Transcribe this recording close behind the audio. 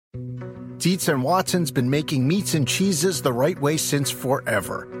Dietz and Watson's been making meats and cheeses the right way since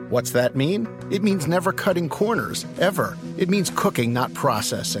forever. What's that mean? It means never cutting corners, ever. It means cooking, not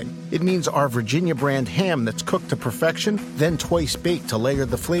processing. It means our Virginia brand ham that's cooked to perfection, then twice baked to layer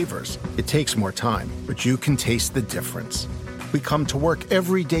the flavors. It takes more time, but you can taste the difference. We come to work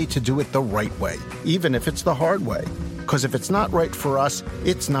every day to do it the right way, even if it's the hard way. Because if it's not right for us,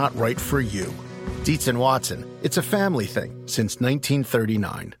 it's not right for you. Dietz and Watson, it's a family thing since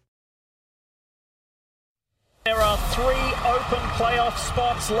 1939. There are 3 open playoff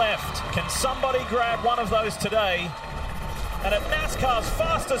spots left. Can somebody grab one of those today? And at NASCAR's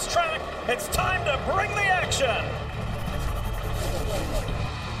fastest track, it's time to bring the action.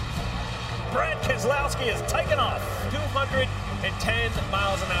 Brad Keselowski has taken off. 210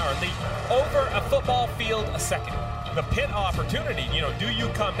 miles an hour, over a football field a second. The pit opportunity, do you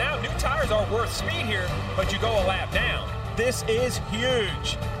come down? New tires are worth speed here, but you go a lap down. This is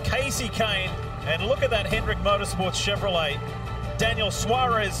huge. Casey Kane. And look at that Hendrick Motorsports Chevrolet. Daniel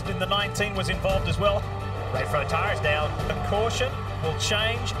Suarez in the 19 was involved as well. Right front tires down. The caution will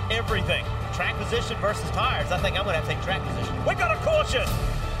change everything. Track position versus tires. I think I'm going to have to take track position. We got a caution.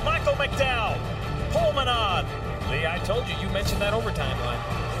 Michael McDowell. Paul Menard. Lee, I told you mentioned that overtime line.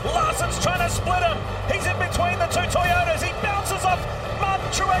 Larson's trying to split him. He's in between the 2 Toyotas. He bounces off Martin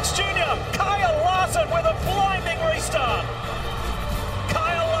Truex Jr. Kyle Larson with a blinding restart.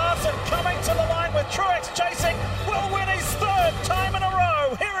 Kyle Larson coming to the line with Truex chasing, will win his 3rd time in a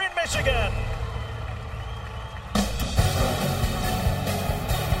row here in Michigan.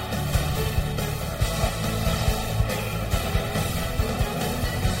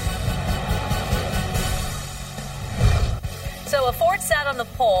 So a Ford sat on the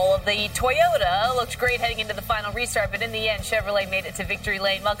pole. The Toyota looked great heading into the final restart, but in the end, Chevrolet made it to victory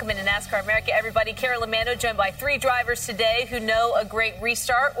lane. Welcome into NASCAR America, everybody. Carol Lamando joined by 3 drivers today who know a great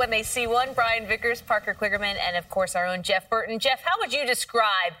restart when they see one. Brian Vickers, Parker Kligerman, and, of course, our own Jeff Burton. Jeff, how would you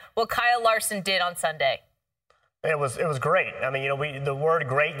describe what Kyle Larson did on Sunday? It was great. I mean, the word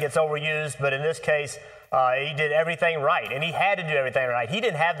great gets overused, but in this case, he did everything right, and he had to do everything right. He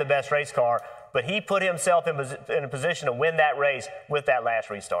didn't have the best race car, but he put himself in a position to win that race with that last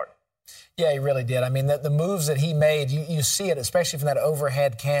restart. Yeah, he really did. I mean, the moves that he made, you see it, especially from that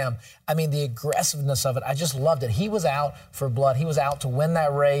overhead cam. I mean, the aggressiveness of it, I just loved it. He was out for blood. He was out to win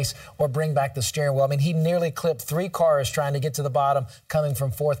that race or bring back the steering wheel. I mean, he nearly clipped 3 cars trying to get to the bottom, coming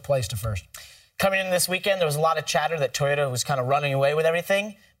from 4th place to 1st. Coming in this weekend, there was a lot of chatter that Toyota was kind of running away with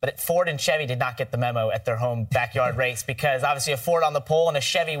everything. But Ford and Chevy did not get the memo at their home backyard race because obviously a Ford on the pole and a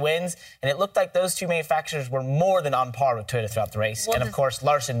Chevy wins. And it looked like those 2 manufacturers were more than on par with Toyota throughout the race. And, of course,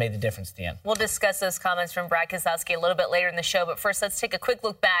 Larson made the difference at the end. We'll discuss those comments from Brad Keselowski a little bit later in the show. But first, let's take a quick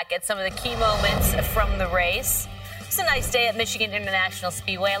look back at some of the key moments from the race. It's a nice day at Michigan International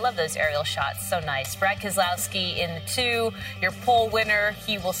Speedway. I love those aerial shots. So nice. Brad Keselowski in the 2. Your pole winner.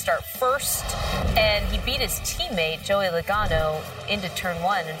 He will start first. And he beat his teammate, Joey Logano, into turn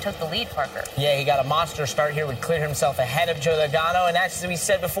 1 and took the lead, Parker. Yeah, he got a monster start here, would clear himself ahead of Joey Logano. And as we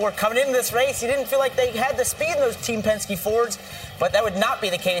said before, coming into this race, he didn't feel like they had the speed in those Team Penske Fords. But that would not be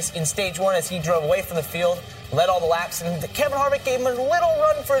the case in stage 1 as he drove away from the field, led all the laps, and Kevin Harvick gave him a little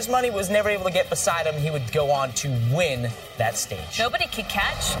run for his money, was never able to get beside him. He would go on to win that stage. Nobody could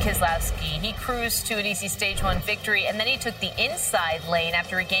catch Keselowski. He cruised to an easy stage 1 victory, and then he took the inside lane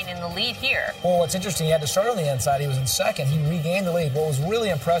after regaining the lead here. Well, what's interesting, he had to start on the inside. He was in 2nd. He regained the lead. What was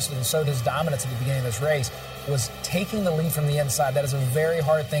really impressive and showed his dominance at the beginning of this race was taking the lead from the inside. That is a very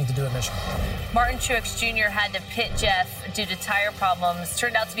hard thing to do at Michigan. Martin Truex Jr. had to pit Jeff due to tire problems.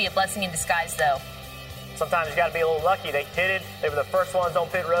 Turned out to be a blessing in disguise, though. Sometimes you got to be a little lucky. They pitted. They were the first ones on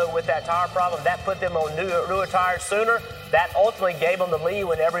pit road with that tire problem. That put them on newer tires sooner. That ultimately gave them the lead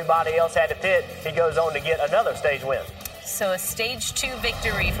when everybody else had to pit. He goes on to get another stage win. So a stage 2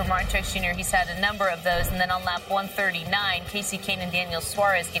 victory for Martin Truex Jr. He's had a number of those. And then on lap 139, Casey Kane and Daniel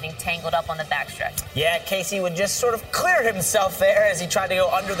Suarez getting tangled up on the backstretch. Yeah, Casey would just sort of clear himself there as he tried to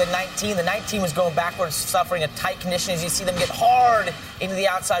go under the 19. The 19 was going backwards, suffering a tight condition as you see them get hard into the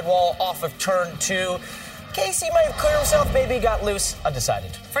outside wall off of turn 2. Casey might have cleared himself, maybe got loose,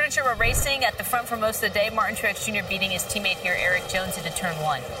 undecided. Furniture were racing at the front for most of the day. Martin Truex Jr. beating his teammate here, Eric Jones, into turn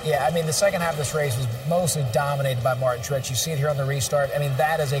 1. Yeah, I mean, the second half of this race was mostly dominated by Martin Truex. You see it here on the restart. I mean,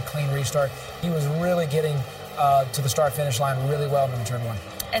 that is a clean restart. He was really getting to the start-finish line really well in turn 1.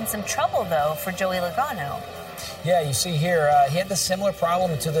 And some trouble, though, for Joey Logano. Yeah, you see here, he had the similar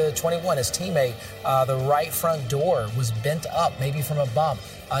problem to the 21. His teammate, the right front door was bent up, maybe from a bump.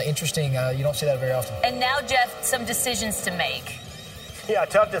 Interesting. You don't see that very often. And now, Jeff, some decisions to make. Yeah,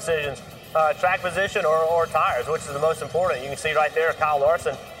 tough decisions. Track position or tires, which is the most important. You can see right there, Kyle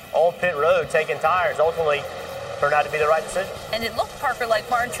Larson on pit road taking tires ultimately turned out to be the right decision. And it looked, Parker, like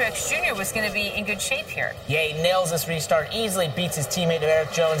Martin Truex Jr. was going to be in good shape here. Yeah, he nails this restart, easily beats his teammate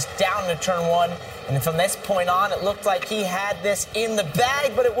Eric Jones down to turn one. And from this point on, it looked like he had this in the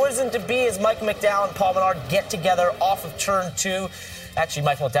bag, but it wasn't to be as Michael McDowell and Paul Menard get together off of turn two. Actually,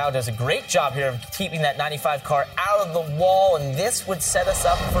 Michael McDowell does a great job here of keeping that 95 car out of the wall, and this would set us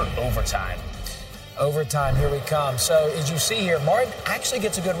up for overtime. Overtime, here we come. So as you see here, Martin actually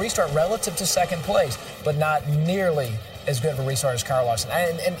gets a good restart relative to second place, but not nearly as good of a restart as Kyle Larson.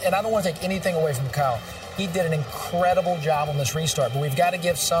 And I don't want to take anything away from Kyle. He did an incredible job on this restart, but we've got to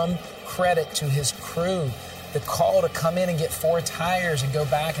give some credit to his crew. The call to come in and get 4 tires and go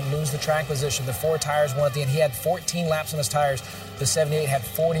back and lose the track position. The 4 tires won at the end. He had 14 laps on his tires. The 78 had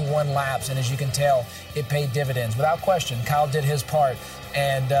 41 laps, and as you can tell, it paid dividends. Without question, Kyle did his part.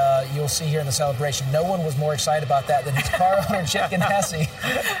 And you'll see here in the celebration, no one was more excited about that than his car owner, Chip Ganassi.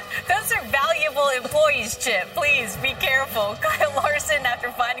 Those are valuable employees, Chip. Please be careful. Kyle Larson, after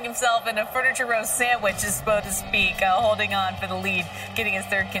finding himself in a furniture row sandwich, so to speak, holding on for the lead, getting his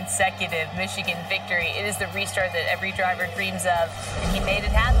 3rd consecutive Michigan victory. It is the restart that every driver dreams of, and he made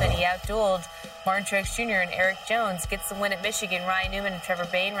it happen. He outdueled Martin Truex Jr. and Eric Jones. Gets the win at Michigan. Ryan Newman and Trevor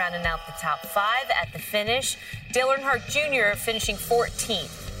Bayne rounding out the top 5 at the finish. Dale Earnhardt Jr. finishing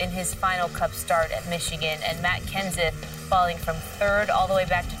 14th in his final Cup start at Michigan, and Matt Kenseth falling from 3rd all the way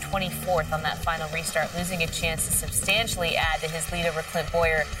back to 24th on that final restart, losing a chance to substantially add to his lead over Clint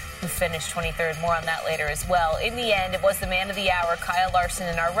Bowyer, who finished 23rd. More on that later as well. In the end, it was the man of the hour, Kyle Larson,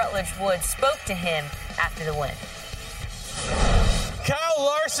 and our Rutledge Woods spoke to him after the win. Kyle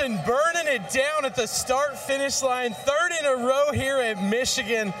Larson burning it down at the start-finish line, 3rd in a row here at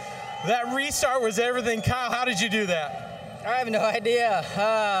Michigan. That restart was everything. Kyle, how did you do that? I have no idea.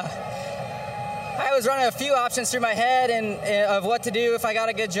 I was running a few options through my head of what to do if I got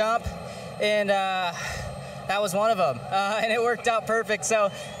a good jump, and that was one of them, and it worked out perfect.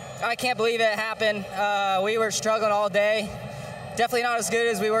 So I can't believe it happened. We were struggling all day. Definitely not as good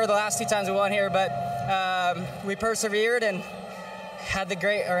as we were the last 2 times we won here, but we persevered and had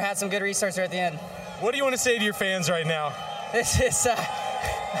some good restarts there at the end. What do you want to say to your fans right now? This is Chip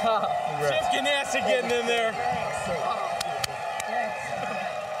Ganassi getting in there.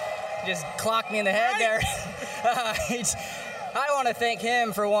 Just clocked me in the head there. I want to thank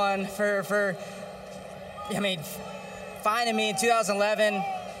him for finding me in 2011,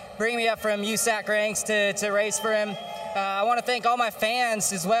 bringing me up from USAC ranks to race for him. I want to thank all my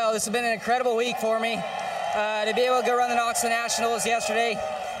fans as well. This has been an incredible week for me. To be able to go run the Knoxville Nationals yesterday,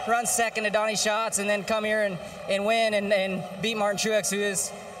 run 2nd to Donnie Schatz, and then come here and win and beat Martin Truex, who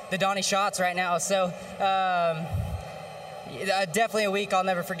is the Donnie Schatz right now. So definitely a week I'll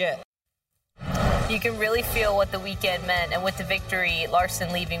never forget. You can really feel what the weekend meant, and with the victory,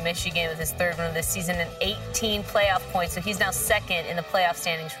 Larson leaving Michigan with his 3rd win of the season and 18 playoff points. So he's now 2nd in the playoff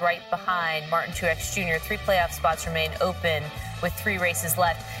standings, right behind Martin Truex Jr. 3 playoff spots remain open with 3 races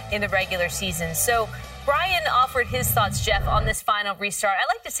left in the regular season. So Brian offered his thoughts, Jeff, on this final restart. I'd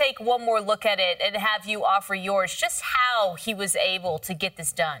like to take one more look at it and have you offer yours, just how he was able to get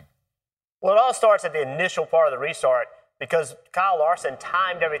this done. Well, it all starts at the initial part of the restart because Kyle Larson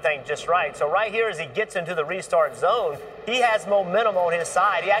timed everything just right. So right here as he gets into the restart zone, he has momentum on his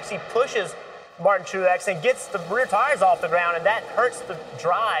side. He actually pushes Martin Truex and gets the rear tires off the ground, and that hurts the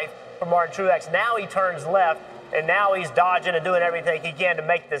drive for Martin Truex. Now he turns left, and now he's dodging and doing everything he can to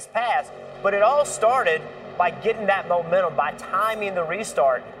make this pass. But it all started by getting that momentum, by timing the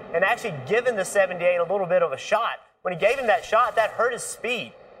restart, and actually giving the 78 a little bit of a shot. When he gave him that shot, that hurt his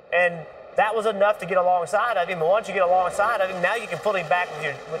speed. And that was enough to get alongside of him. And once you get alongside of him, now you can pull him back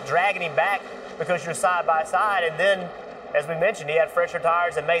with dragging him back because you're side by side. And then, as we mentioned, he had fresher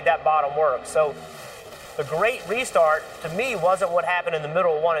tires and made that bottom work. So the great restart, to me, wasn't what happened in the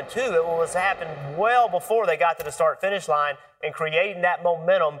middle of 1 and 2. It was happened well before they got to the start-finish line and creating that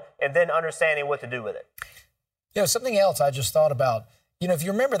momentum and then understanding what to do with it. Something else I just thought about. If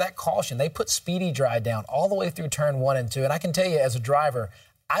you remember that caution, they put Speedy Dry down all the way through turn 1 and 2. And I can tell you, as a driver,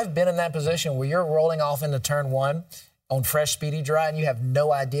 I've been in that position where you're rolling off into turn 1 on fresh Speedy Dry, and you have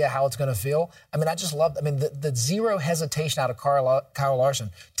no idea how it's going to feel. I just love the zero hesitation out of Kyle Larson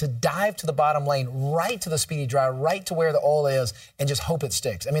to dive to the bottom lane, right to the Speedy Dry, right to where the oil is, and just hope it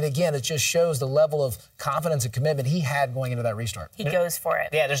sticks. Again, it just shows the level of confidence and commitment he had going into that restart. He goes for it.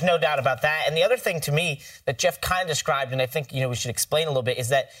 Yeah, there's no doubt about that. And the other thing to me that Jeff kind of described, and I think we should explain a little bit, is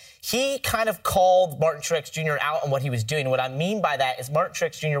that he kind of called Martin Truex Jr. out on what he was doing. And what I mean by that is Martin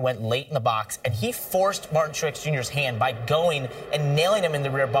Truex Jr. went late in the box, and he forced Martin Truex Jr.'s hand by going and nailing him in the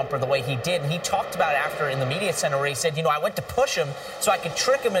rear bumper the way he did. And he talked about it after in the media center where he said, I went to push him so I could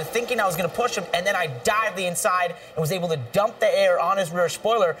trick him into thinking I was going to push him, and then I dived the inside and was able to dump the air on his rear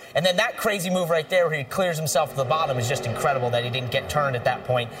spoiler. And then that crazy move right there where he clears himself to the bottom is just incredible that he didn't get turned at that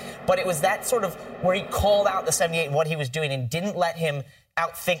point. But it was that sort of where he called out the 78 and what he was doing and didn't let him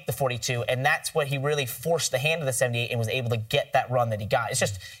outthink the 42, and that's what he really forced the hand of the 78 and was able to get that run that he got.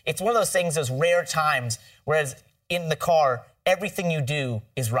 It's one of those things, those rare times, whereas in the car, everything you do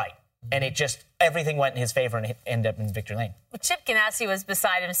is right. And everything went in his favor and ended up in victory lane. Chip Ganassi was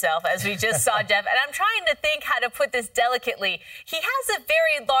beside himself, as we just saw, Jeff. And I'm trying to think how to put this delicately. He has a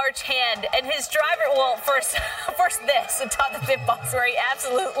very large hand, and his driver, first this, atop the pit box, where he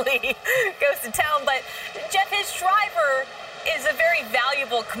absolutely goes to town. But, Jeff, his driver is a very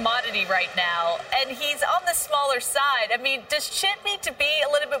valuable commodity right now, and he's on the smaller side. I mean, does Chip need to be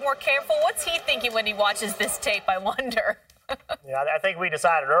a little bit more careful? What's he thinking when he watches this tape, I wonder? Yeah, I think we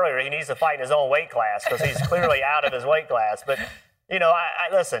decided earlier he needs to fight in his own weight class because he's clearly out of his weight class. But,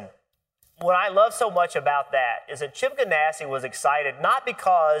 listen, what I love so much about that is that Chip Ganassi was excited not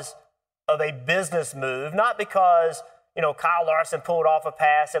because of a business move, not because, Kyle Larson pulled off a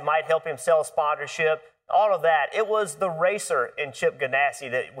pass that might help him sell sponsorship, all of that. It was the racer in Chip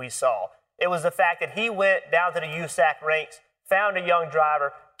Ganassi that we saw. It was the fact that he went down to the USAC ranks, found a young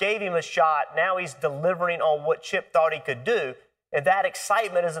driver, gave him a shot. Now he's delivering on what Chip thought he could do. And that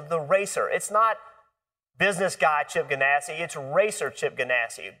excitement is of the racer. It's not business guy Chip Ganassi. It's racer Chip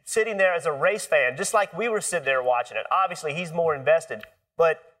Ganassi. Sitting there as a race fan, just like we were sitting there watching it. Obviously, he's more invested.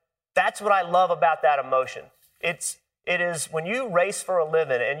 But that's what I love about that emotion. It is when you race for a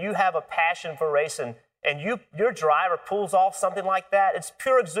living and you have a passion for racing and your driver pulls off something like that, it's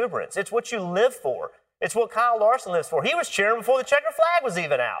pure exuberance. It's what you live for. It's what Kyle Larson lives for. He was cheering before the checker flag was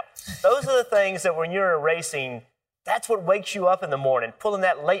even out. Those are the things that when you're racing, that's what wakes you up in the morning, pulling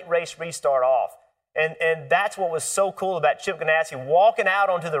that late race restart off. And that's what was so cool about Chip Ganassi walking out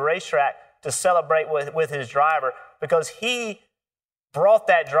onto the racetrack to celebrate with his driver, because he brought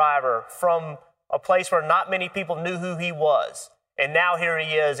that driver from a place where not many people knew who he was. And now here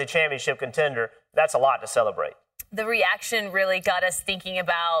he is, a championship contender. That's a lot to celebrate. The reaction really got us thinking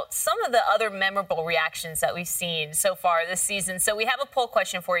about some of the other memorable reactions that we've seen so far this season. So we have a poll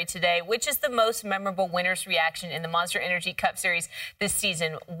question for you today. Which is the most memorable winner's reaction in the Monster Energy Cup Series this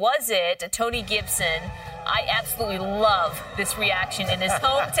season? Was it Tony Gibson? I absolutely love this reaction in his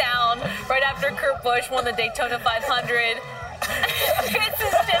hometown right after Kurt Busch won the Daytona 500. This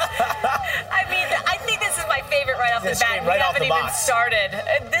is just, I think this is my favorite right off the bat. We haven't even started.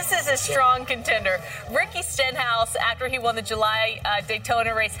 This is a strong contender. Ricky Stenhouse, after he won the July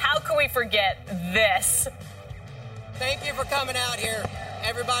Daytona race, how can we forget this? Thank you for coming out here,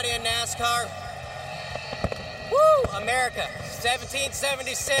 everybody in NASCAR. Woo! America,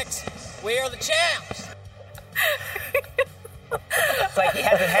 1776, we are the champs. It's like he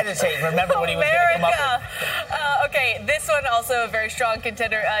had to hesitate. Remember what he was going to come up with. Okay, this one also a very strong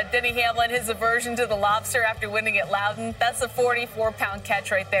contender. Denny Hamlin, his aversion to the lobster after winning at Loudon. That's a 44-pound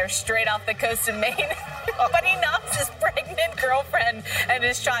catch right there, straight off the coast of Maine. But he knocks his pregnant girlfriend and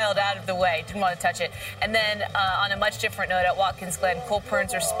his child out of the way. Didn't want to touch it. And then on a much different note, at Watkins Glen, Cole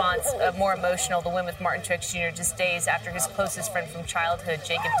Pearn's response, more emotional. The win with Martin Truex Jr. just days after his closest friend from childhood,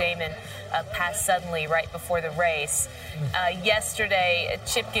 Jacob Damon, passed suddenly right before the race. Yesterday,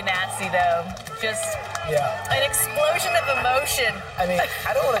 Chip Ganassi, though, just an explosion of emotion. I mean,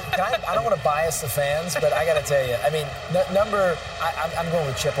 I don't want to bias the fans, but I got to tell you, I mean, I'm going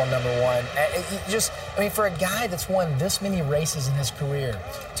with Chip on number one. For a guy that's won this many races in his career,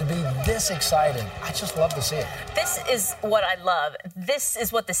 to be this excited, I just love to see it. This is what I love. This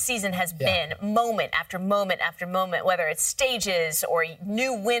is what the season has been, moment after moment after moment, whether it's stages or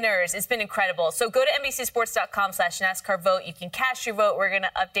new winners. It's been incredible. So go to NBCSports.com/NASCAR vote. You can cast your vote. We're going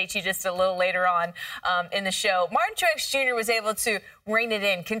to update you just a little later on in the show. Martin Truex Jr. was able to rein it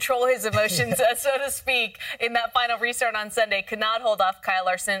in, control his emotions, so to speak, in that final restart on Sunday. Could not hold off Kyle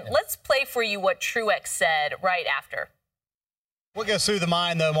Larson. Let's play for you what Truex said right after. What goes through the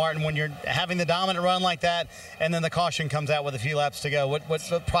mind, though, Martin, when you're having the dominant run like that, and then the caution comes out with a few laps to go?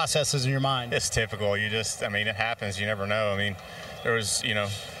 What processes in your mind? It's typical. It happens. You never know. There was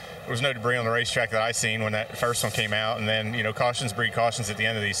no debris on the racetrack that I seen when that first one came out, and then, cautions breed cautions at the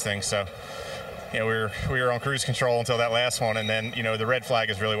end of these things. So, we were on cruise control until that last one, and then, the red flag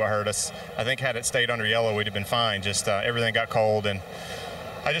is really what hurt us. I think had it stayed under yellow, we'd have been fine. Just everything got cold, and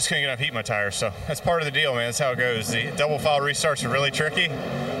I just couldn't get enough heat in my tires. So that's part of the deal, man. That's how it goes. The double file restarts are really tricky.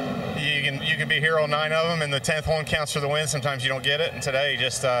 You can be here on 9 of them, and the 10th one counts for the win. Sometimes you don't get it, and today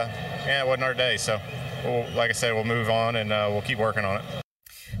just, it wasn't our day. So like I said, we'll move on and we'll keep working on it.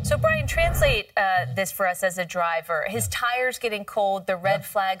 So, Brian, translate this for us as a driver. His tires getting cold, the red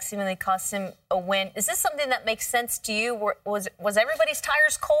flag seemingly cost him a win. Is this something that makes sense to you? Was everybody's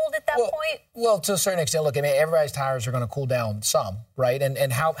tires cold at that point? Well, to a certain extent, look, I mean, everybody's tires are going to cool down some, right?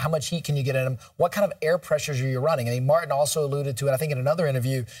 And how much heat can you get in them? What kind of air pressures are you running? I mean, Martin also alluded to it, I think, in another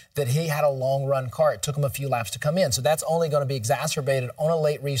interview, that he had a long-run car. It took him a few laps to come in. So that's only going to be exacerbated on a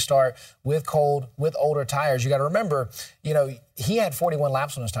late restart with cold, with older tires. You got to remember, he had 41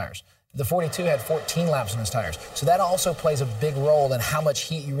 laps on his tires. The 42 had 14 laps on his tires. So that also plays a big role in how much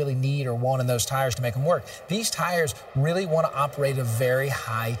heat you really need or want in those tires to make them work. These tires really want to operate at a very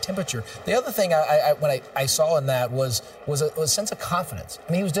high temperature. The other thing when I saw in that was a sense of confidence.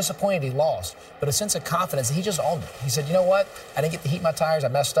 I mean, he was disappointed he lost, but a sense of confidence. He just owned it. He said, you know what? I didn't get to heat my tires. I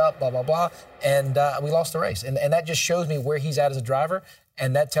messed up, blah, blah, blah. And we lost the race. And that just shows me where he's at as a driver.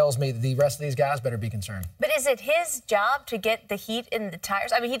 And that tells me the rest of these guys better be concerned. But is it his job to get the heat in the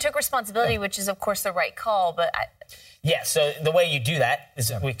tires? I mean, he took responsibility, which is, of course, the right call, but... Yeah, so the way you do that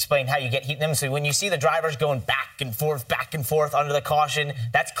is we explain how you get heat in them. So when you see the drivers going back and forth under the caution,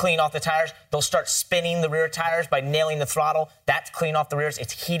 that's clean off the tires. They'll start spinning the rear tires by nailing the throttle. That's clean off the rears.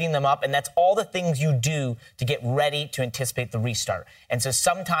 It's heating them up, and that's all the things you do to get ready to anticipate the restart. And so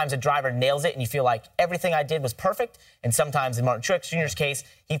sometimes a driver nails it, and you feel like everything I did was perfect. And sometimes in Martin Truex Jr.'s case,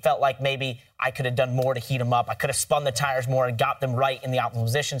 he felt like maybe I could have done more to heat them up. I could have spun the tires more and got them right in the optimal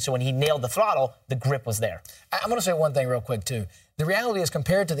position. So when he nailed the throttle, the grip was there. I'm going to say one thing real quick, too. The reality is,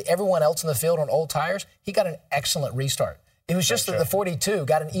 compared to everyone else in the field on old tires, he got an excellent restart. It was just that the 42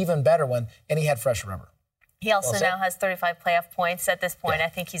 got an even better one, and he had fresh rubber. He also now has 35 playoff points at this point. Yeah. I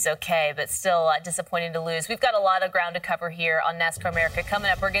think he's okay, but still disappointing to lose. We've got a lot of ground to cover here on NASCAR America.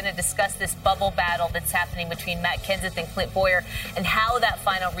 Coming up, we're going to discuss this bubble battle that's happening between Matt Kenseth and Clint Bowyer and how that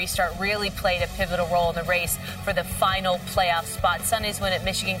final restart really played a pivotal role in the race for the final playoff spot. Sunday's win at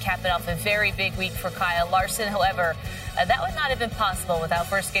Michigan capping off a very big week for Kyle Larson. However, that would not have been possible without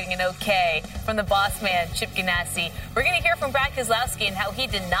first getting an okay from the boss man, Chip Ganassi. We're going to hear from Brad Keselowski and how he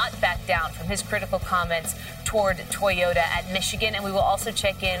did not back down from his critical comments toward Toyota at Michigan. And we will also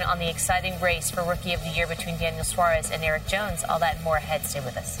check in on the exciting race for Rookie of the Year between Daniel Suarez and Eric Jones. All that and more ahead. Stay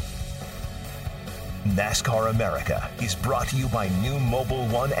with us. NASCAR America is brought to you by new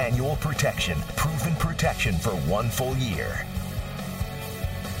Mobil 1 Annual Protection. Proven protection for 1 full year.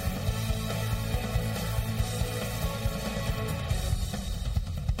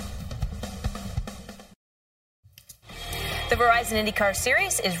 The Verizon IndyCar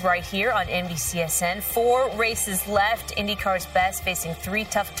Series is right here on NBCSN. 4 races left. IndyCar's best facing 3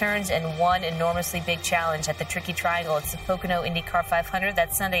 tough turns and 1 enormously big challenge at the Tricky Triangle. It's the Pocono IndyCar 500.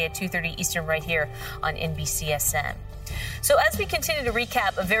 That's Sunday at 2:30 Eastern right here on NBCSN. So as we continue to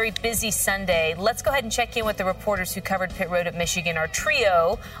recap a very busy Sunday, let's go ahead and check in with the reporters who covered pit road at Michigan, our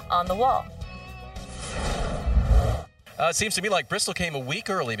trio on the wall. It seems to me like Bristol came a week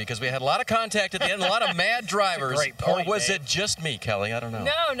early because we had a lot of contact at the end, a lot of mad drivers. Great point, or was Dave. it just me, Kelly? I don't know.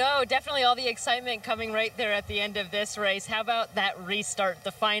 No, definitely all the excitement coming right there at the end of this race. How about that restart,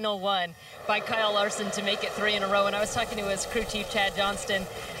 the final one by Kyle Larson to make it 3 in a row? And I was talking to his crew chief, Chad Johnston,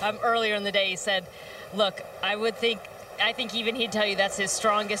 earlier in the day. He said, look, I think even he'd tell you that's his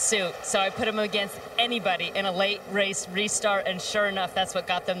strongest suit. So I put him against anybody in a late race restart, and sure enough, that's what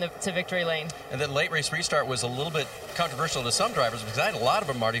got them to victory lane. And that late race restart was a little bit controversial to some drivers because I had a lot of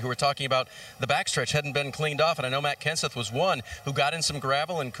them, Marty, who were talking about the backstretch hadn't been cleaned off. And I know Matt Kenseth was one who got in some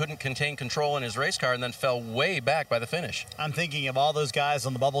gravel and couldn't contain control in his race car and then fell way back by the finish. I'm thinking of all those guys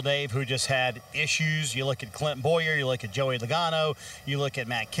on the bubble, Dave, who just had issues. You look at Clint Bowyer, you look at Joey Logano, you look at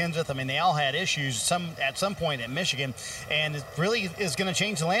Matt Kenseth. I mean, they all had issues at some point at Michigan. And it really is going to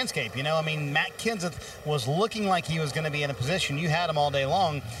change the landscape. You know, I mean, Matt Kenseth was looking like he was going to be in a position, you had him all day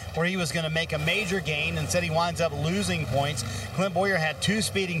long, where he was going to make a major gain. Instead, he winds up losing points. Clint Bowyer had 2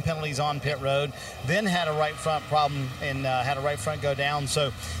 speeding penalties on pit road, then had a right front problem and had a right front go down.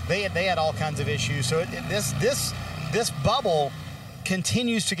 So they had all kinds of issues. So this bubble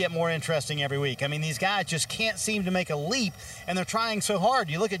continues to get more interesting every week. I mean, these guys just can't seem to make a leap, and they're trying so hard.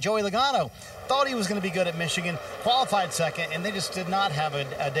 You look at Joey Logano, thought he was going to be good at Michigan, qualified second, and they just did not have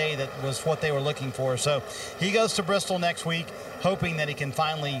a day that was what they were looking for. So he goes to Bristol next week, hoping that he can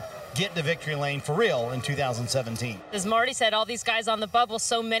finally get to victory lane for real in 2017. As Marty said, all these guys on the bubble,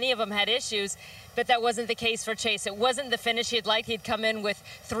 so many of them had issues, but that wasn't the case for Chase. It wasn't the finish he'd like. He'd come in with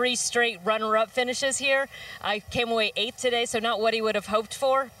 3 straight runner-up finishes here. I came away 8th today, so not what he would have hoped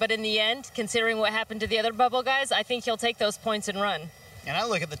for, but in the end, considering what happened to the other bubble guys, I think he'll take those points and run. And I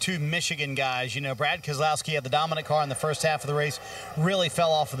look at the two Michigan guys. Brad Keselowski had the dominant car in the first half of the race, really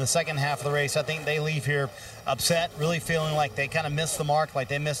fell off in the second half of the race. I think they leave here upset, really feeling like they kind of missed the mark, like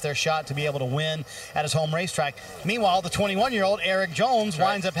they missed their shot to be able to win at his home racetrack. Meanwhile, the 21-year-old Eric Jones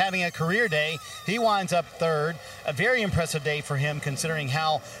winds up having a career day. He winds up third. A very impressive day for him, considering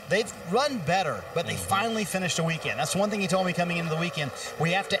how they've run better, but they finally finished a weekend. That's one thing he told me coming into the weekend.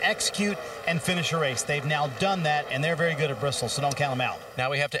 We have to execute and finish a race. They've now done that, and they're very good at Bristol, so don't count them out. Now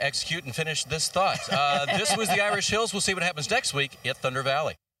we have to execute and finish this thought. This was the Irish Hills. We'll see what happens next week at Thunder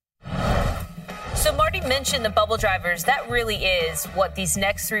Valley. So Marty mentioned the bubble drivers. That really is what these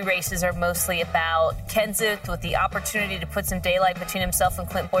next three races are mostly about. Kenseth with the opportunity to put some daylight between himself and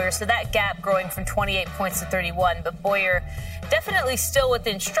Clint Bowyer. So that gap growing from 28 points to 31. But Bowyer definitely still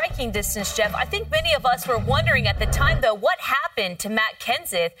within striking distance, Jeff. I think many of us were wondering at the time, though, what happened to Matt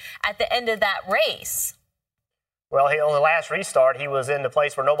Kenseth at the end of that race? Well, on the last restart, he was in the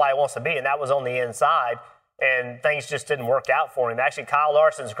place where nobody wants to be, and that was on the inside. And things just didn't work out for him. Actually, Kyle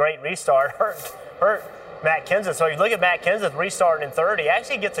Larson's great restart hurt Matt Kenseth. So if you look at Matt Kenseth restarting in third, he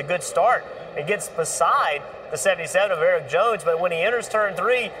actually gets a good start. He gets beside the 77 of Eric Jones, but when he enters turn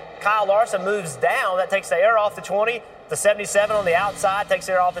 3, Kyle Larson moves down. That takes the air off the 20. The 77 on the outside takes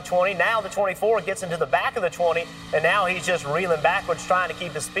the air off the 20. Now the 24 gets into the back of the 20, and now he's just reeling backwards trying to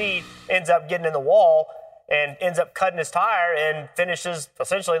keep his speed, ends up getting in the wall, and ends up cutting his tire and finishes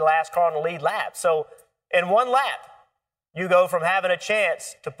essentially the last car on the lead lap. So in one lap, you go from having a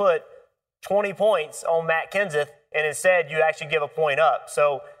chance to put 20 points on Matt Kenseth, and instead you actually give a point up.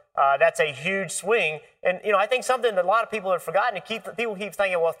 So that's a huge swing. And, I think something that a lot of people have forgotten, people keep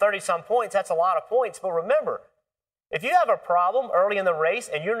thinking, well, 30-some points, that's a lot of points. But remember, if you have a problem early in the race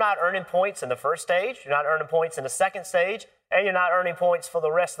and you're not earning points in the first stage, you're not earning points in the second stage, and you're not earning points for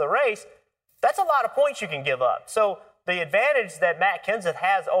the rest of the race, that's a lot of points you can give up. So the advantage that Matt Kenseth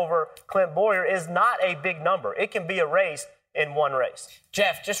has over Clint Bowyer is not a big number. It can be a race in one race.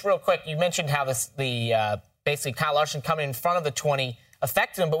 Jeff, just real quick, you mentioned how basically Kyle Larson coming in front of the 20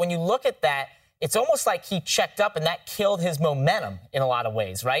 affected him, but when you look at that, it's almost like he checked up and that killed his momentum in a lot of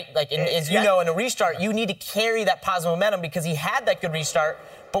ways, right? Like, as you know, in a restart, you need to carry that positive momentum because he had that good restart,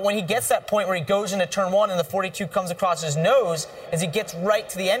 but when he gets that point where he goes into turn 1 and the 42 comes across his nose, as he gets right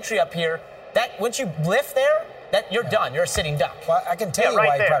to the entry up here, that once you lift there, you're done. You're a sitting duck. Well, I can tell you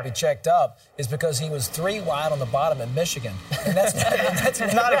why he probably checked up is because he was 3 wide on the bottom in Michigan. And that's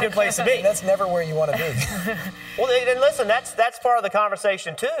not a good place to be. That's never where you want to be. Well, and listen, that's part of the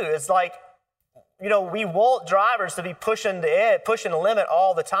conversation, too. It's like, we want drivers to be pushing the limit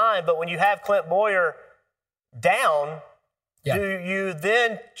all the time. But when you have Clint Bowyer down, do you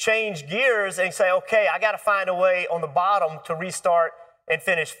then change gears and say, okay, I got to find a way on the bottom to restart and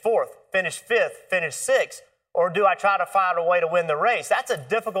finish 4th, finish 5th, finish 6th? Or do I try to find a way to win the race? That's a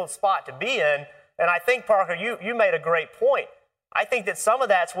difficult spot to be in. And I think, Parker, you made a great point. I think that some of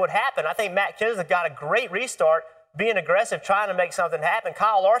that's what happened. I think Matt Kenseth got a great restart, being aggressive, trying to make something happen.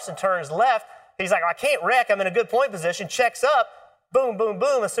 Kyle Larson turns left. He's like, I can't wreck. I'm in a good point position. Checks up. Boom, boom,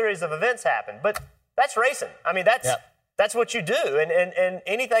 boom. A series of events happen. But that's racing. I mean, that's what you do. And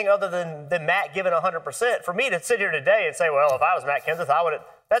anything other than Matt giving 100%, for me to sit here today and say, well, if I was Matt Kenseth, I would have.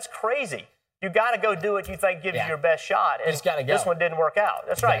 That's crazy. You got to go do what you think gives you your best shot. And you just got to go. This one didn't work out.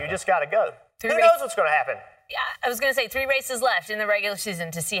 That's right. You just got to go. Who knows what's going to happen? Yeah, I was going to say 3 races left in the regular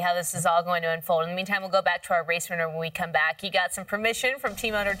season to see how this is all going to unfold. In the meantime, we'll go back to our race winner when we come back. He got some permission from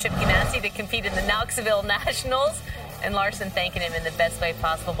team owner Chip Ganassi to compete in the Knoxville Nationals, and Larson thanking him in the best way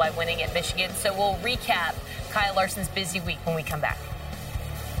possible by winning at Michigan. So we'll recap Kyle Larson's busy week when we come back.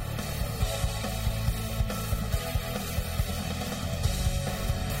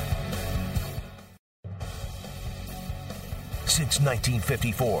 Since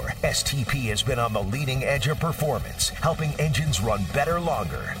 1954, STP has been on the leading edge of performance, helping engines run better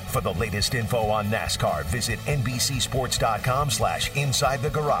longer. For the latest info on NASCAR, visit NBCSports.com/Inside the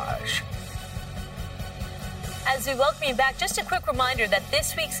Garage. As we welcome you back, just a quick reminder that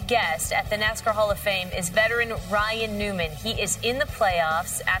this week's guest at the NASCAR Hall of Fame is veteran Ryan Newman. He is in the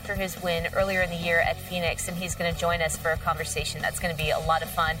playoffs after his win earlier in the year at Phoenix, and he's going to join us for a conversation that's going to be a lot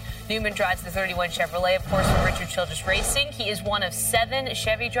of fun. Newman drives the 31 Chevrolet, of course, from Richard Childress Racing. He is one of 7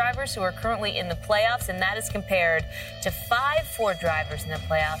 Chevy drivers who are currently in the playoffs, and that is compared to 5 Ford drivers in the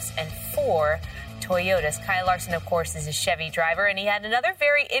playoffs and 4 Toyotas. Kyle Larson, of course, is a Chevy driver, and he had another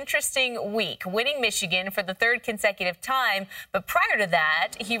very interesting week, winning Michigan for the 3rd consecutive time. But prior to that,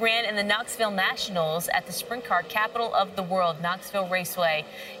 he ran in the Knoxville Nationals at the sprint car capital of the world, Knoxville Raceway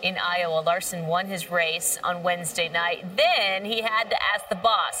in Iowa. Larson won his race on Wednesday night. Then he had to ask the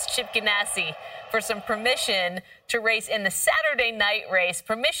boss, Chip Ganassi, for some permission to race in the Saturday night race.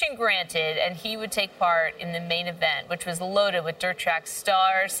 Permission granted, and he would take part in the main event, which was loaded with dirt track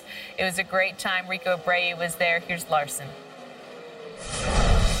stars. It was a great time. Rico Abreu was there. Here's Larson.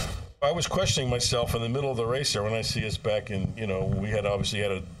 I was questioning myself in the middle of the race there when I see us back in, we had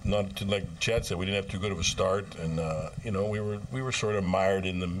like Chad said, we didn't have too good of a start. And, we were sort of mired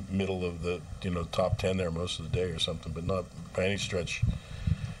in the middle of the, top 10 there most of the day or something, but not by any stretch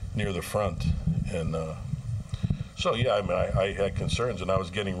near the front. And I had concerns, and I was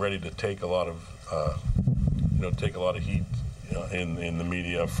getting ready to take a lot of, heat in the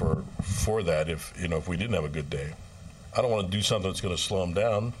media for that if we didn't have a good day. I don't want to do something that's going to slow them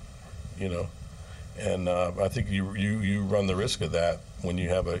down. And I think you run the risk of that when you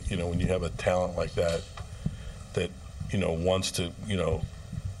have a talent like that wants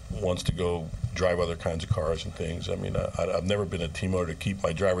to go drive other kinds of cars and things. I mean, I've never been a team owner to keep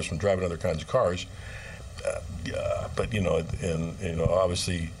my drivers from driving other kinds of cars, but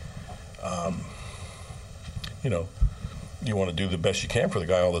obviously, you want to do the best you can for the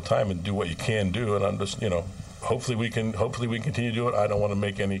guy all the time and do what you can do. And I'm just Hopefully we can continue to do it. I don't want to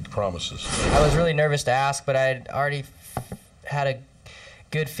make any promises. I was really nervous to ask, but I'd already had a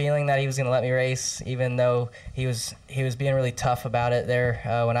good feeling that he was going to let me race, even though he was being really tough about it there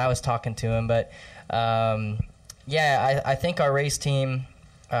when I was talking to him. But I think our race team,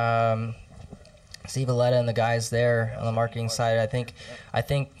 Steve Valletta and the guys there on the marketing side, I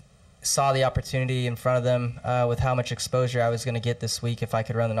think saw the opportunity in front of them with how much exposure I was going to get this week if I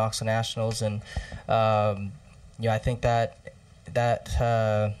could run the Knoxville Nationals, and I think that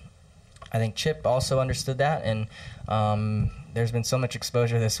I think Chip also understood that, and there's been so much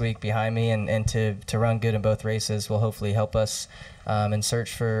exposure this week behind me, and to run good in both races will hopefully help us in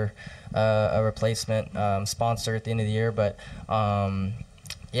search for a replacement sponsor at the end of the year. But I've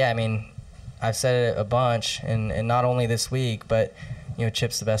said it a bunch, and not only this week, but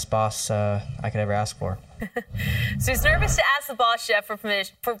Chip's the best boss I could ever ask for. So he's nervous to ask the boss chef for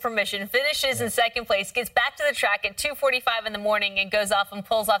permission, finishes in second place, gets back to the track at 2:45 in the morning and goes off and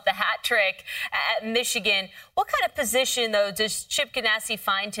pulls off the hat trick at Michigan. What kind of position, though, does Chip Ganassi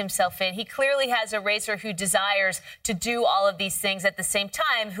find himself in? He clearly has a racer who desires to do all of these things at the same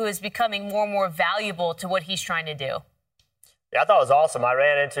time, who is becoming more and more valuable to what he's trying to do. Yeah, I thought it was awesome. I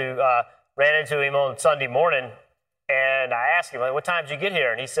ran into him on Sunday morning, and I asked him, what time did you get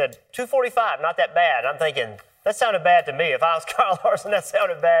here? And he said, 2:45, not that bad. I'm thinking, that sounded bad to me. If I was Kyle Larson, that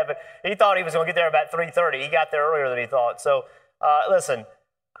sounded bad. But he thought he was going to get there about 3:30. He got there earlier than he thought. So, listen,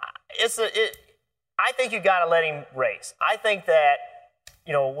 I think you got to let him race. I think that,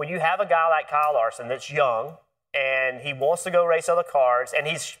 when you have a guy like Kyle Larson that's young and he wants to go race other cars and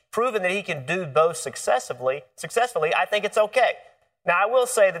he's proven that he can do both successfully, I think it's okay. Now, I will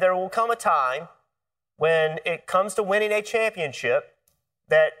say that there will come a time when it comes to winning a championship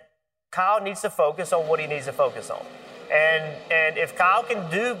that Kyle needs to focus on what he needs to focus on. And if Kyle can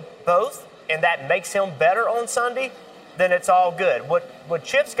do both and that makes him better on Sunday, then it's all good. What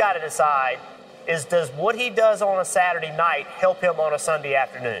Chip's got to decide is, does what he does on a Saturday night help him on a Sunday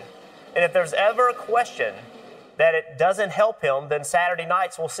afternoon? And if there's ever a question that it doesn't help him, then Saturday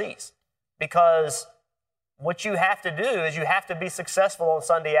nights will cease. Because what you have to do is you have to be successful on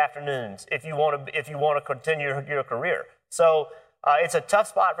Sunday afternoons if you want to continue your career. So it's a tough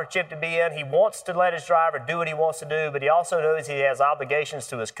spot for Chip to be in. He wants to let his driver do what he wants to do, but he also knows he has obligations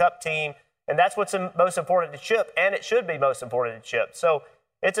to his Cup team, and that's what's most important to Chip, and it should be most important to Chip. So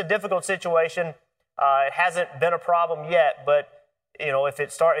it's a difficult situation. It hasn't been a problem yet, but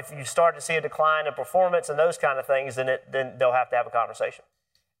if you start to see a decline in performance and those kind of things, then they'll have to have a conversation.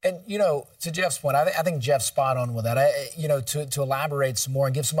 And, to Jeff's point, I think Jeff's spot on with that. To elaborate some more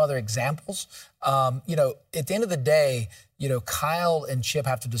and give some other examples, at the end of the day, Kyle and Chip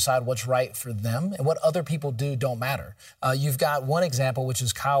have to decide what's right for them, and what other people do don't matter. You've got one example, which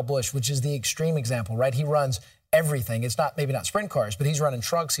is Kyle Busch, which is the extreme example, right? He runs everything. It's maybe not sprint cars, but he's running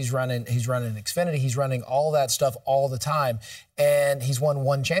trucks, he's running Xfinity, he's running all that stuff all the time, and he's won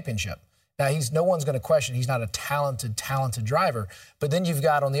one championship. Now, no one's going to question he's not a talented driver. But then you've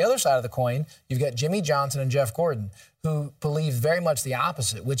got, on the other side of the coin, you've got Jimmy Johnson and Jeff Gordon, who believe very much the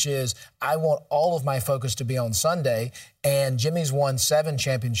opposite, which is, I want all of my focus to be on Sunday. And Jimmy's won 7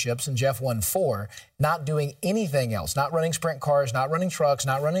 championships and Jeff won 4, not doing anything else, not running sprint cars, not running trucks,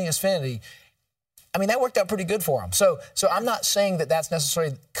 not running Xfinity. I mean, that worked out pretty good for him. So I'm not saying that that's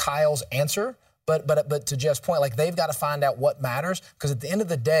necessarily Kyle's answer. But to Jeff's point, they've got to find out what matters, because at the end of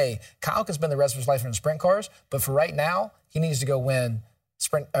the day, Kyle can spend the rest of his life in sprint cars, but for right now, he needs to go win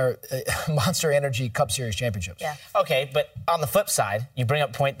Monster Energy Cup Series championships. Yeah. Okay, but on the flip side, you bring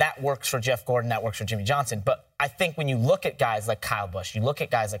up a point that works for Jeff Gordon, that works for Jimmy Johnson. But I think when you look at guys like Kyle Busch, you look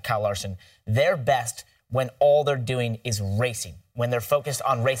at guys like Kyle Larson, they're best when all they're doing is racing, when they're focused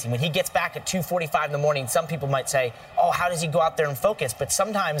on racing. When he gets back at 2:45 in the morning, some people might say, oh, how does he go out there and focus? But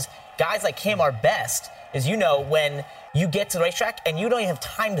sometimes guys like him are best, as you know, when you get to the racetrack and you don't even have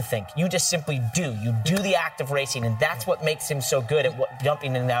time to think. You just simply do. You do the act of racing, and that's what makes him so good at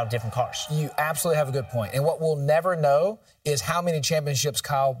jumping in and out of different cars. You absolutely have a good point. And what we'll never know is how many championships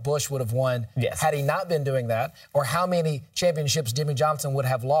Kyle Busch would have won had he not been doing that, or how many championships Jimmy Johnson would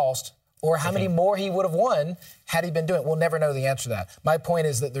have lost, or how many more he would have won had he been doing it. We'll never know the answer to that. My point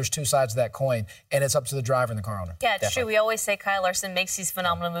is that there's two sides to that coin, and it's up to the driver and the car owner. Yeah, it's true. We always say Kyle Larson makes these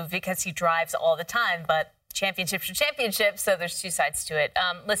phenomenal moves because he drives all the time, but championships are championships, so there's two sides to it.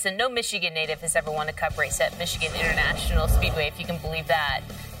 Listen, no Michigan native has ever won a Cup race at Michigan International Speedway, if you can believe that.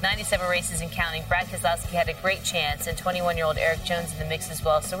 97 races and counting. Brad Keselowski had a great chance, and 21-year-old Eric Jones in the mix as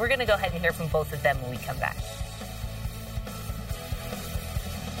well. So we're going to go ahead and hear from both of them when we come back.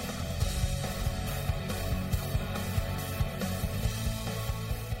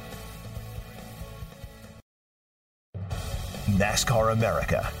 NASCAR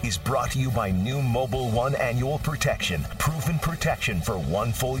America is brought to you by new Mobil 1 Annual Protection. Proven protection for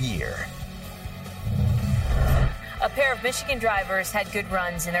 1 full year. A pair of Michigan drivers had good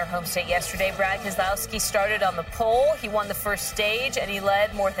runs in their home state yesterday. Brad Keselowski started on the pole. He won the first stage, and he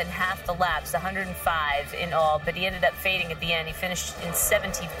led more than half the laps, 105 in all. But he ended up fading at the end. He finished in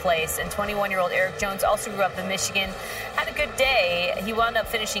 17th place. And 21-year-old Eric Jones also grew up in Michigan. Had a good day. He wound up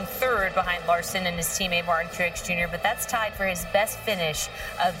finishing third behind Larson and his teammate Martin Truex Jr., but that's tied for his best finish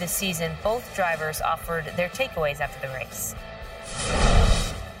of the season. Both drivers offered their takeaways after the race.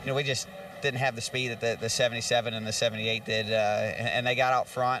 We just didn't have the speed that the 77 and the 78 did, and they got out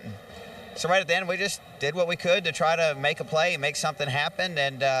front. And so right at the end, we just did what we could to try to make a play, make something happen.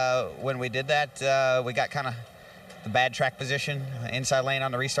 And when we did that, we got kind of the bad track position, inside lane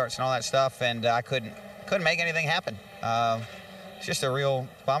on the restarts and all that stuff, and I couldn't make anything happen. It's just a real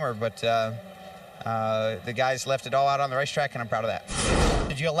bummer, but the guys left it all out on the racetrack, and I'm proud of that.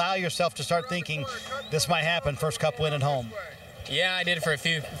 Did you allow yourself to start thinking this might happen, first Cup win at home? Yeah, I did it for a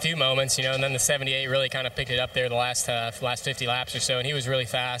few moments, and then the 78 really kind of picked it up there the last 50 laps or so, and he was really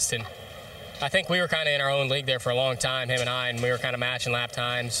fast. And I think we were kind of in our own league there for a long time, him and I, and we were kind of matching lap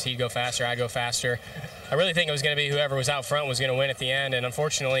times. He'd go faster, I'd go faster. I really think it was going to be whoever was out front was going to win at the end, and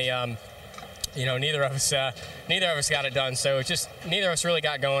unfortunately, neither of us got it done. So neither of us really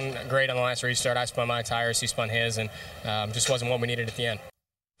got going great on the last restart. I spun my tires, he spun his, and just wasn't what we needed at the end.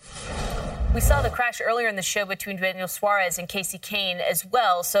 We saw the crash earlier in the show between Daniel Suarez and Kasey Kahne as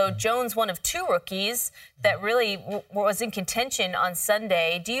well. So Jones, one of two rookies that really was in contention on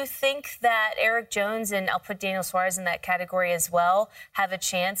Sunday. Do you think that Eric Jones, and I'll put Daniel Suarez in that category as well, have a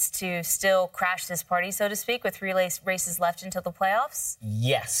chance to still crash this party, so to speak, with 3 races left until the playoffs?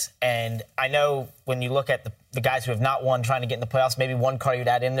 Yes, and I know when you look at the guys who have not won trying to get in the playoffs, maybe one car you'd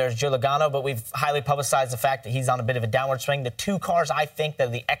add in there is Joe Logano, but we've highly publicized the fact that he's on a bit of a downward swing. The 2 cars I think that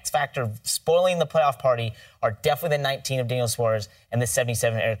are the X factor of spoiling the playoff party are definitely the 19 of Daniel Suarez and the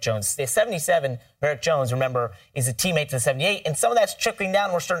 77 Eric Jones. The 77 Eric Jones, remember, is a teammate to the 78, and some of that's trickling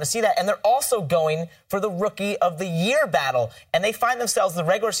down. We're starting to see that, and they're also going for the Rookie of the Year battle, and they find themselves the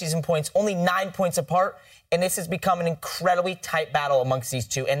regular season points only 9 points apart, and this has become an incredibly tight battle amongst these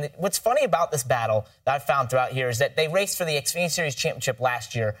two. And what's funny about this battle that I've found throughout here is that they raced for the Xfinity Series championship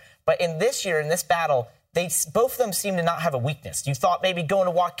last year, but in this year, in this battle, both of them seem to not have a weakness. You thought maybe going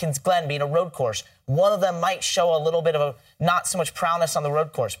to Watkins Glen being a road course, one of them might show a little bit of not so much prowess on the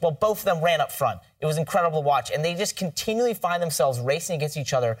road course. Well, both of them ran up front. It was incredible to watch. And they just continually find themselves racing against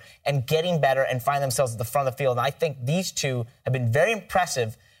each other and getting better and find themselves at the front of the field. And I think these two have been very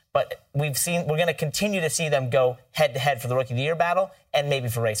impressive, but we're going to continue to see them go head-to-head for the Rookie of the Year battle and maybe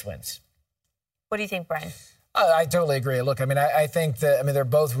for race wins. What do you think, Brian? I totally agree. Look, I think that, they're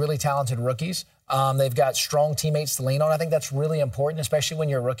both really talented rookies. They've got strong teammates to lean on. I think that's really important, especially when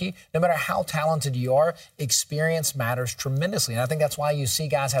you're a rookie. No matter how talented you are, experience matters tremendously. And I think that's why you see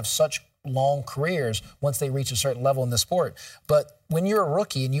guys have such long careers once they reach a certain level in the sport. But when you're a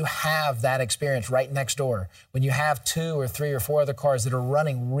rookie and you have that experience right next door, when you have 2 or 3 or 4 other cars that are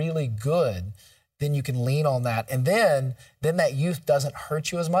running really good, then you can lean on that. And then that youth doesn't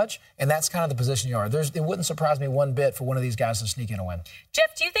hurt you as much. And that's kind of the position you are. It wouldn't surprise me one bit for one of these guys to sneak in a win.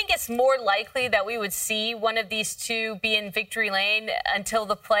 Jeff, do you think it's more likely that we would see one of these two be in victory lane until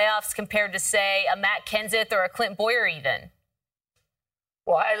the playoffs compared to, say, a Matt Kenseth or a Clint Bowyer even?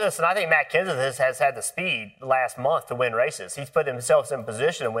 Well, I think Matt Kenseth has had the speed last month to win races. He's put himself in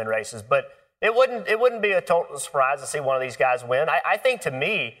position to win races, but it wouldn't be a total surprise to see one of these guys win. I think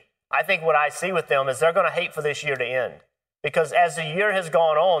what I see with them is they're going to hate for this year to end, because as the year has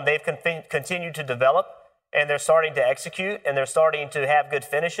gone on, they've continued to develop, and they're starting to execute, and they're starting to have good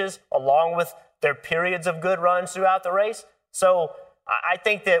finishes along with their periods of good runs throughout the race. So I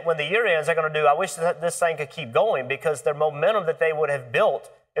think that when the year ends, they're going to I wish that this thing could keep going, because their momentum that they would have built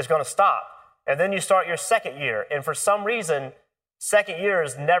is going to stop. And then you start your second year, and for some reason, second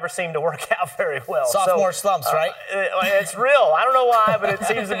years never seem to work out very well. Sophomore slumps, right? It's real. I don't know why, but it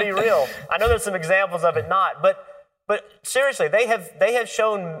seems to be real. I know there's some examples of it not, but seriously, they have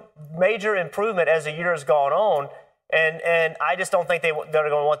shown major improvement as the year has gone on, and I just don't think they're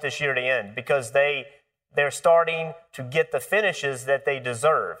going to want this year to end, because they're starting to get the finishes that they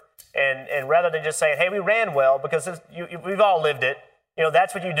deserve. And rather than just saying, hey, we ran well, because we've all lived it,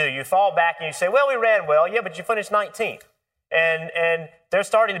 that's what you do. You fall back and you say, well, we ran well. Yeah, but you finished 19th. And they're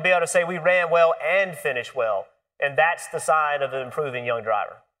starting to be able to say we ran well and finished well. And that's the sign of an improving young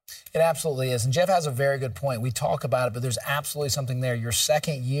driver. It absolutely is. And Jeff has a very good point. We talk about it, but there's absolutely something there. Your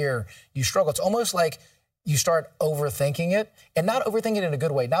second year, you struggle. It's almost like you start overthinking it, and not overthinking it in a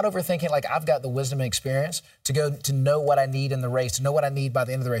good way. Not overthinking like I've got the wisdom and experience to know what I need in the race, to know what I need by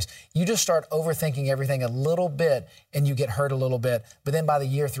the end of the race. You just start overthinking everything a little bit, and you get hurt a little bit. But then by the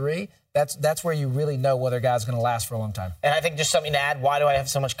year 3, that's where you really know whether a guy's going to last for a long time. And I think just something to add, why do I have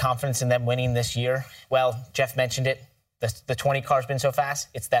so much confidence in them winning this year? Well, Jeff mentioned it. The 20 car's been so fast,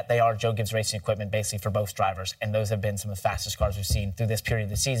 it's that they are Joe Gibbs Racing equipment basically for both drivers, and those have been some of the fastest cars we've seen through this period of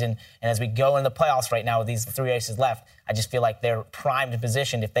the season. And as we go in the playoffs right now with these 3 races left, I just feel like they're primed and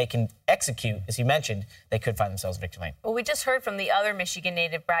positioned. If they can execute, as you mentioned, they could find themselves victory lane. Well, we just heard from the other Michigan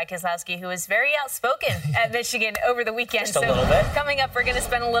native, Brad Keselowski, who was very outspoken at Michigan over the weekend. Just a little bit. Coming up, we're going to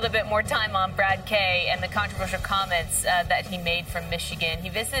spend a little bit more time on Brad K and the controversial comments that he made from Michigan. He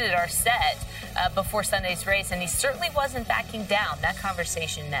visited our set before Sunday's race, and he certainly wasn't backing down. That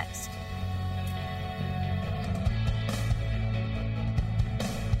conversation next.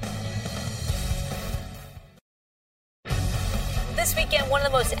 This weekend, one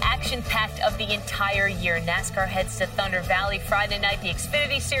of the most action-packed of the entire year. NASCAR heads to Thunder Valley Friday night, the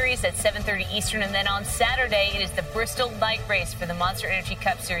Xfinity Series at 7:30 Eastern, and then on Saturday, it is the Bristol Night Race for the Monster Energy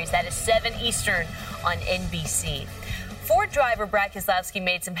Cup Series. That is 7 Eastern on NBC. Ford driver Brad Keselowski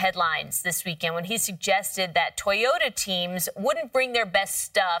made some headlines this weekend when he suggested that Toyota teams wouldn't bring their best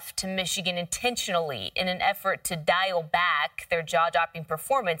stuff to Michigan intentionally in an effort to dial back their jaw-dropping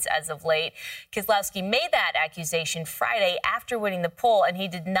performance as of late. Keselowski made that accusation Friday after winning the pole, and he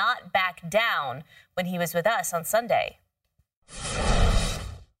did not back down when he was with us on Sunday.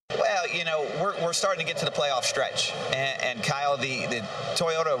 Well, we're starting to get to the playoff stretch. And Kyle, the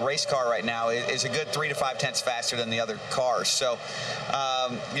Toyota race car right now is a good 3 to 5 tenths faster than the other cars. So,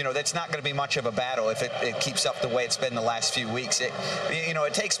 that's not going to be much of a battle if it keeps up the way it's been the last few weeks.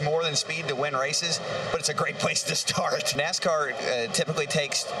 It takes more than speed to win races, but it's a great place to start. NASCAR typically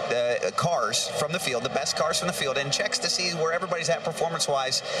takes cars from the field, the best cars from the field, and checks to see where everybody's at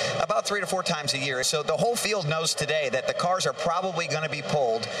performance-wise about 3 to 4 times a year. So the whole field knows today that the cars are probably going to be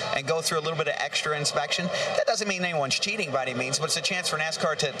pulled and go through a little bit of extra inspection. That doesn't mean anyone's cheating by any means, but it's a chance for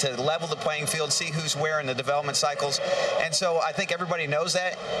NASCAR to level the playing field, see who's where in the development cycles. And so I think everybody knows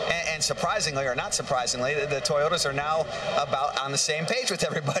that. And surprisingly, or not surprisingly, the Toyotas are now about on the same page with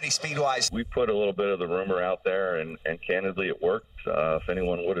everybody speed-wise. We put a little bit of the rumor out there, and candidly, it worked. If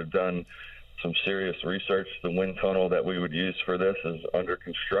anyone would have done some serious research, the wind tunnel that we would use for this is under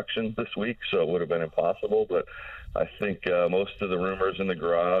construction this week, so it would have been impossible. But I think most of the rumors in the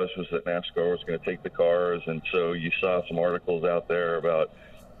garage was that NASCAR was going to take the cars, and so you saw some articles out there about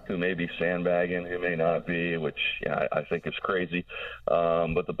who may be sandbagging, who may not be, which I think is crazy.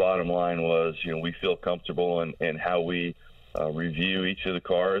 But the bottom line was, we feel comfortable in how we review each of the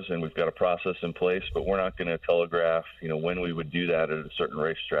cars, and we've got a process in place, but we're not going to telegraph, when we would do that at a certain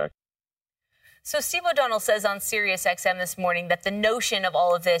racetrack. So Steve O'Donnell says on SiriusXM this morning that the notion of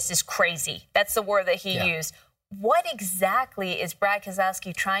all of this is crazy. That's the word that he used. What exactly is Brad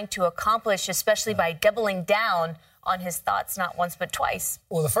Keselowski trying to accomplish, especially by doubling down on his thoughts not once but twice?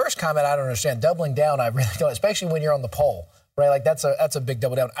 Well, the first comment I don't understand. Doubling down, I really don't, especially when you're on the pole, right? Like that's a big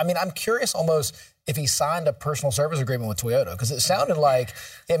double down. I mean, I'm curious almost if he signed a personal service agreement with Toyota, because it sounded like,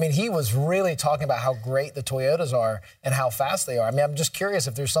 I mean, he was really talking about how great the Toyotas are and how fast they are. I mean, I'm just curious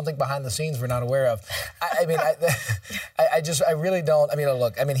if there's something behind the scenes we're not aware of. I really don't. I mean,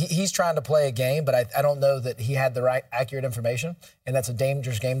 look, I mean, he's trying to play a game, but I don't know that he had the right accurate information, and that's a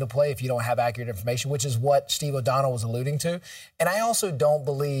dangerous game to play if you don't have accurate information, which is what Steve O'Donnell was alluding to. And I also don't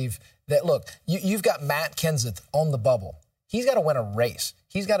believe that, look, you've got Matt Kenseth on the bubble. He's got to win a race.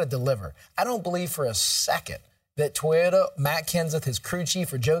 He's got to deliver. I don't believe for a second that Toyota, Matt Kenseth, his crew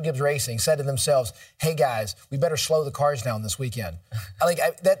chief, or Joe Gibbs Racing said to themselves, hey, guys, we better slow the cars down this weekend.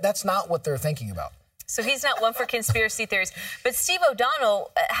 That's not what they're thinking about. So he's not one for conspiracy theories. But Steve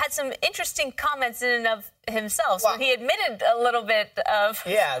O'Donnell had some interesting comments in and of himself. So he admitted a little bit of...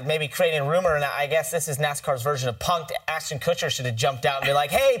 Yeah, maybe creating a rumor. And I guess this is NASCAR's version of punked. Ashton Kutcher should have jumped out and be like,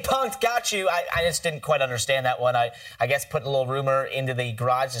 hey, punked, got you. I just didn't quite understand that one. I guess putting a little rumor into the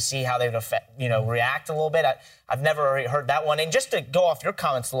garage to see how they would react a little bit. I've never heard that one. And just to go off your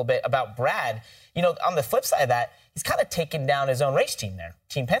comments a little bit about Brad, on the flip side of that, he's kind of taken down his own race team there,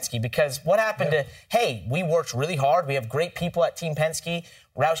 Team Penske, because what happened to, hey, we worked really hard. We have great people at Team Penske,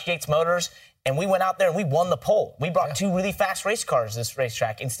 Roush Yates Motors, and we went out there and we won the pole. We brought two really fast race cars this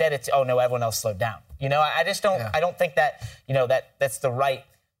racetrack. Instead, it's, oh, no, everyone else slowed down. I just don't, I don't think that, that's the right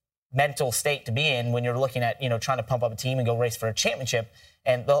mental state to be in when you're looking at, trying to pump up a team and go race for a championship.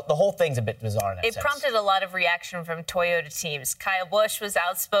 And the whole thing's a bit bizarre in that sense. It prompted a lot of reaction from Toyota teams. Kyle Busch was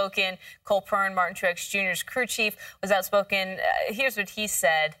outspoken. Cole Pearn, Martin Truex Jr.'s crew chief, was outspoken. Here's what he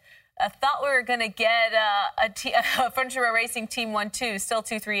said. I thought we were going to get a Frontier Row Racing Team 1-2. Still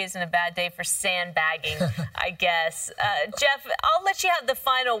 2-3 isn't a bad day for sandbagging, I guess. Jeff, I'll let you have the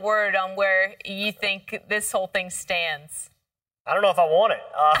final word on where you think this whole thing stands. I don't know if I want it.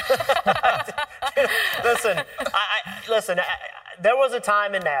 Listen, there was a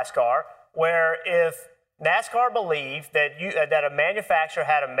time in NASCAR where if NASCAR believed that that a manufacturer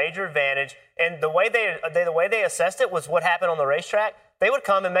had a major advantage, and the way they assessed it was what happened on the racetrack, they would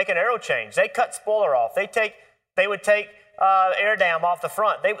come and make an aero change. They cut spoiler off. They would take air dam off the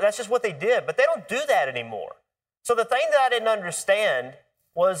front. That's just what they did. But they don't do that anymore. So the thing that I didn't understand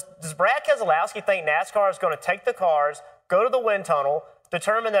was, does Brad Keselowski think NASCAR is going to take the cars, go to the wind tunnel,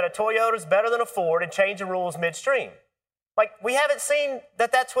 determine that a Toyota is better than a Ford, and change the rules midstream? Like, we haven't seen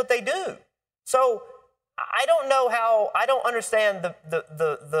that that's what they do. So I don't know how, I don't understand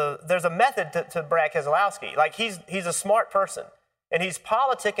there's a method to Brad Keselowski. Like, he's a smart person, and he's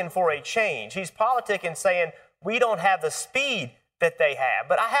politicking for a change. He's politicking saying, we don't have the speed that they have.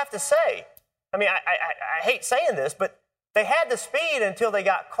 But I have to say, I mean, I hate saying this, but they had the speed until they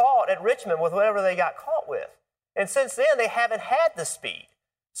got caught at Richmond with whatever they got caught with. And since then, they haven't had the speed.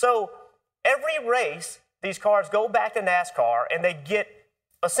 So every race, these cars go back to NASCAR, and they get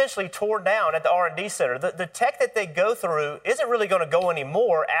essentially torn down at the R&D center. The tech that they go through isn't really going to go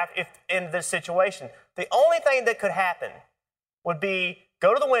anymore if in this situation. The only thing that could happen would be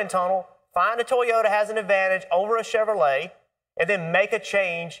go to the wind tunnel, find a Toyota has an advantage over a Chevrolet, and then make a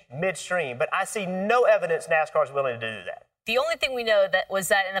change midstream. But I see no evidence NASCAR is willing to do that. The only thing we know was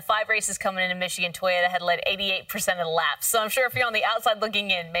that in the 5 races coming into Michigan, Toyota had led 88% of the laps. So I'm sure if you're on the outside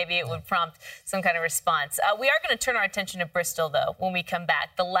looking in, maybe it would prompt some kind of response. We are going to turn our attention to Bristol, though, when we come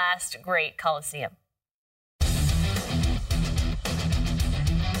back, the last great Coliseum.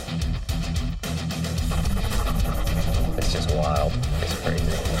 It's just wild. It's crazy.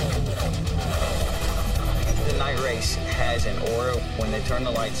 The night race has an aura. When they turn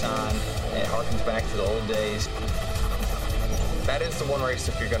the lights on, it harkens back to the old days. That is the one race,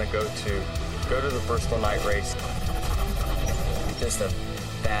 if you're going to go to the Bristol night race. Just a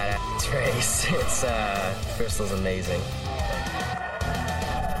badass race. Bristol's amazing.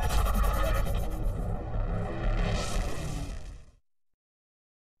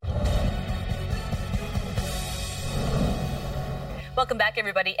 Welcome back,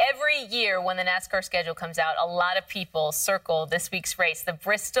 everybody. Every year when the NASCAR schedule comes out, a lot of people circle this week's race, the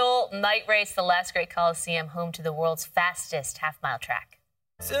Bristol Night Race, the last great Coliseum, home to the world's fastest half-mile track.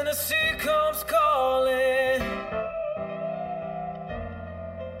 Tennessee comes calling.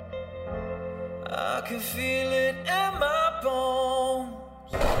 I can feel it in my bones.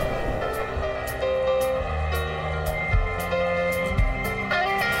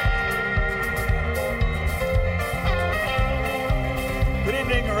 Good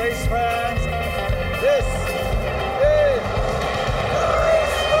evening, race fans. This is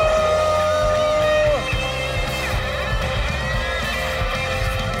Bristol!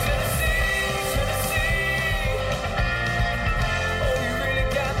 Tennessee. Oh, you really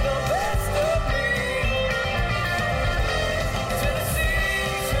got the best of me.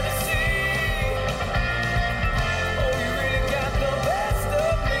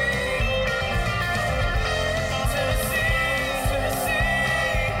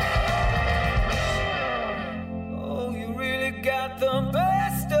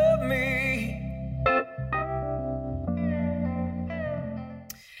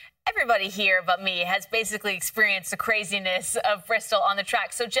 everybody here but me has basically experienced the craziness of Bristol on the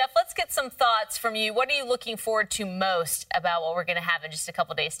track. So, Jeff, let's get some thoughts from you. What are you looking forward to most about what we're going to have in just a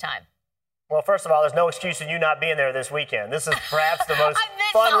couple days' time? Well, first of all, there's no excuse in you not being there this weekend. This is perhaps the most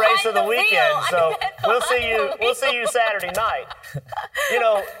fun race of the weekend. So we'll see you Saturday night.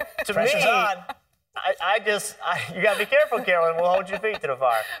 To me, you got to be careful, Carolyn. We'll hold your feet to the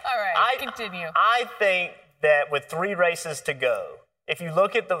fire. All right, continue. I think that with 3 races to go, if you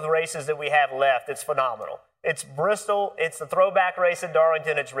look at the races that we have left, it's phenomenal. It's Bristol, it's the throwback race at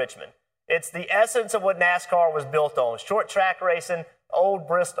Darlington, it's Richmond. It's the essence of what NASCAR was built on, short track racing, old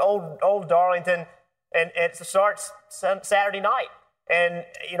Bristol, old Darlington, and it starts Saturday night. And,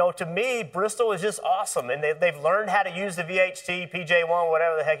 to me, Bristol is just awesome. And they've learned how to use the VHT, PJ1,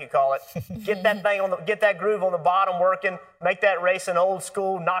 whatever the heck you call it. Get that thing get that groove on the bottom working, make that racing old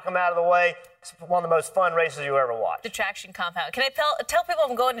school, knock them out of the way. It's one of the most fun races you ever watch. The traction compound. Can I tell people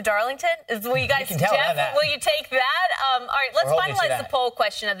I'm going to Darlington? Will you guys, you can tell Jeff, that. will you take that? All right, let's finalize the poll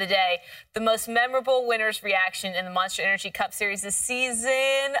question of the day. The most memorable winner's reaction in the Monster Energy Cup Series this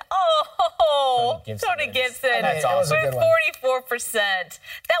season? Tony Gibson. That's awesome. With 44%.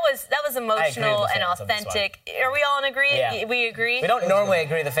 That was emotional and authentic. Are we all in agree? Yeah. We agree? We don't normally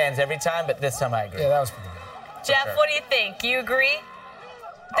agree with the fans every time, but this time I agree. Yeah, that was pretty good. Jeff, what do you think? You agree?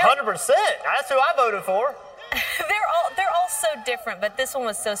 100%. That's who I voted for. They're all so different, but this one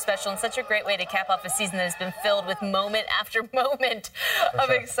was so special and such a great way to cap off a season that has been filled with moment after moment of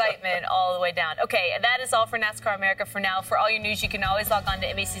excitement all the way down. Okay, that is all for NASCAR America for now. For all your news, you can always log on to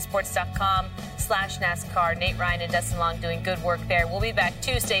NBCSports.com/NASCAR. Nate Ryan and Dustin Long doing good work there. We'll be back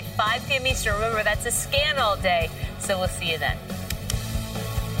Tuesday, 5 p.m. Eastern. Remember, that's a scan all day, so we'll see you then.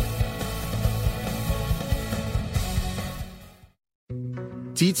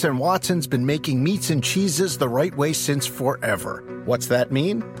 Dietz & Watson's been making meats and cheeses the right way since forever. What's that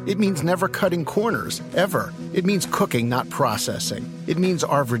mean? It means never cutting corners, ever. It means cooking, not processing. It means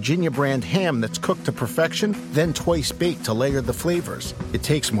our Virginia brand ham that's cooked to perfection, then twice baked to layer the flavors. It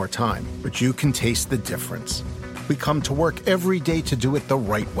takes more time, but you can taste the difference. We come to work every day to do it the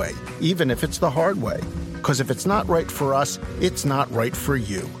right way, even if it's the hard way. Because if it's not right for us, it's not right for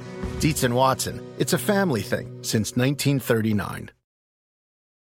you. Dietz & Watson, it's a family thing since 1939.